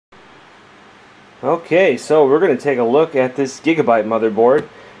Okay, so we're going to take a look at this Gigabyte motherboard.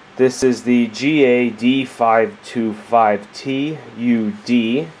 This is the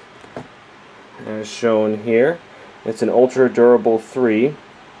GA-D525TUD, as shown here. It's an ultra durable 3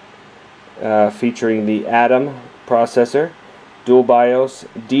 featuring the Atom processor, dual BIOS,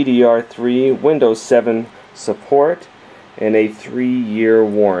 DDR3, Windows 7 support, and a 3-year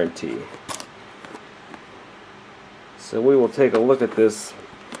warranty. So we will take a look at this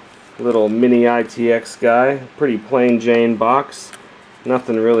little Mini ITX guy. Pretty plain Jane box.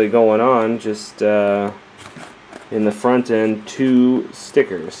 Nothing really going on, just in the front end 2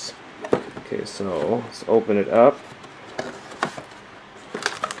 stickers. Okay, so let's open it up.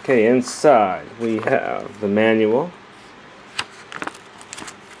 Okay, inside we have the manual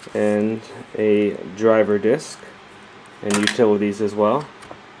and a driver disc and utilities as well.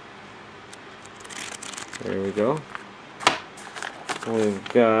 There we go. We've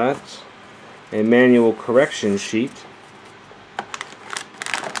got a manual correction sheet,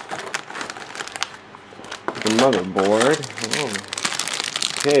 the motherboard. Oh.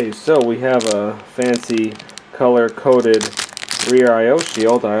 Okay, so we have a fancy color-coded rear I/O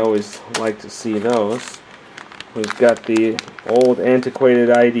shield. I always like to see those. We've got the old antiquated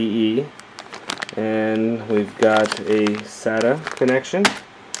IDE, and we've got a SATA connection.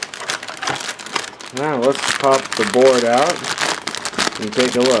 Now let's pop the board out and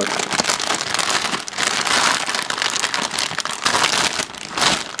take a look.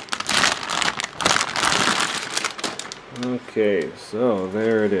 Okay, so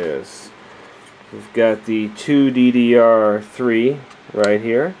there it is. We've got the 2 DDR3 right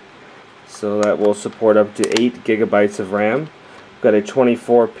here, so that will support up to 8 gigabytes of RAM. We've got a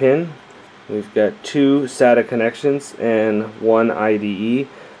 24 pin. We've got 2 SATA connections and 1 IDE.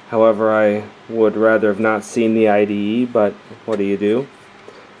 However, I would rather have not seen the IDE, but what do you do?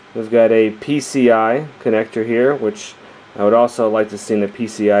 We've got a PCI connector here, which I would also like to see the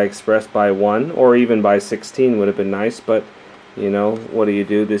PCI Express by 1, or even by 16 would have been nice, but you know, what do you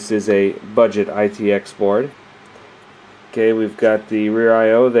do? This is a budget ITX board. Okay, we've got the rear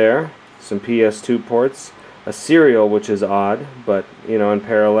I/O there, some PS2 ports, a serial, which is odd, but you know, in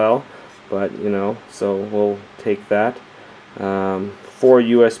parallel, but you know, so we'll take that. 4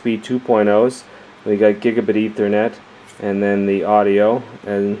 USB 2.0s. We got Gigabit Ethernet, and then the audio,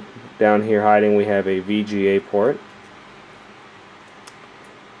 and down here hiding we have a VGA port.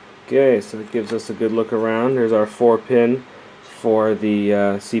 Okay, so it gives us a good look around. There's our 4-pin for the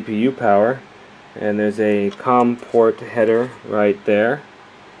CPU power, and there's a COM port header right there.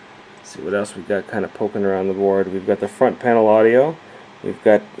 Let's see what else we've got kind of poking around the board. We've got the front panel audio, we've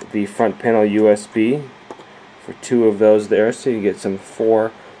got the front panel USB for 2 of those there, so you get some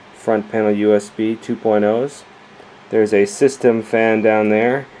 4 front panel USB 2.0s. There's a system fan down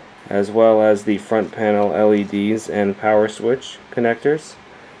there, as well as the front panel LEDs and power switch connectors.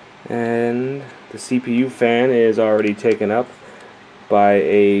 And the CPU fan is already taken up by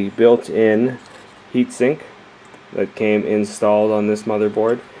a built-in heatsink that came installed on this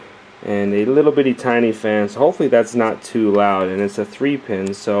motherboard, and a little bitty tiny fan, so hopefully that's not too loud, and it's a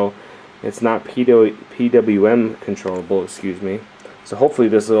 3-pin, so it's not PWM controllable, excuse me. So hopefully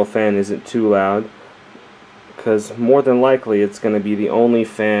this little fan isn't too loud, because more than likely it's going to be the only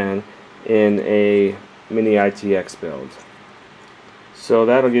fan in a Mini ITX build. So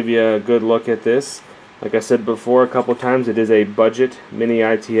that'll give you a good look at this. Like I said before a couple times, it is a budget Mini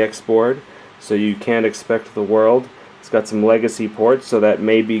ITX board, so you can't expect the world. It's got some legacy ports, so that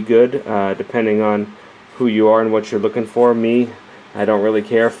may be good depending on who you are and what you're looking for. Me, I don't really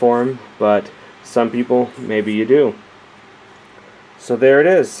care for them, but some people, maybe you do. So there it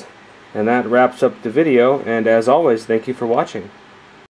is, and that wraps up the video, and as always, thank you for watching.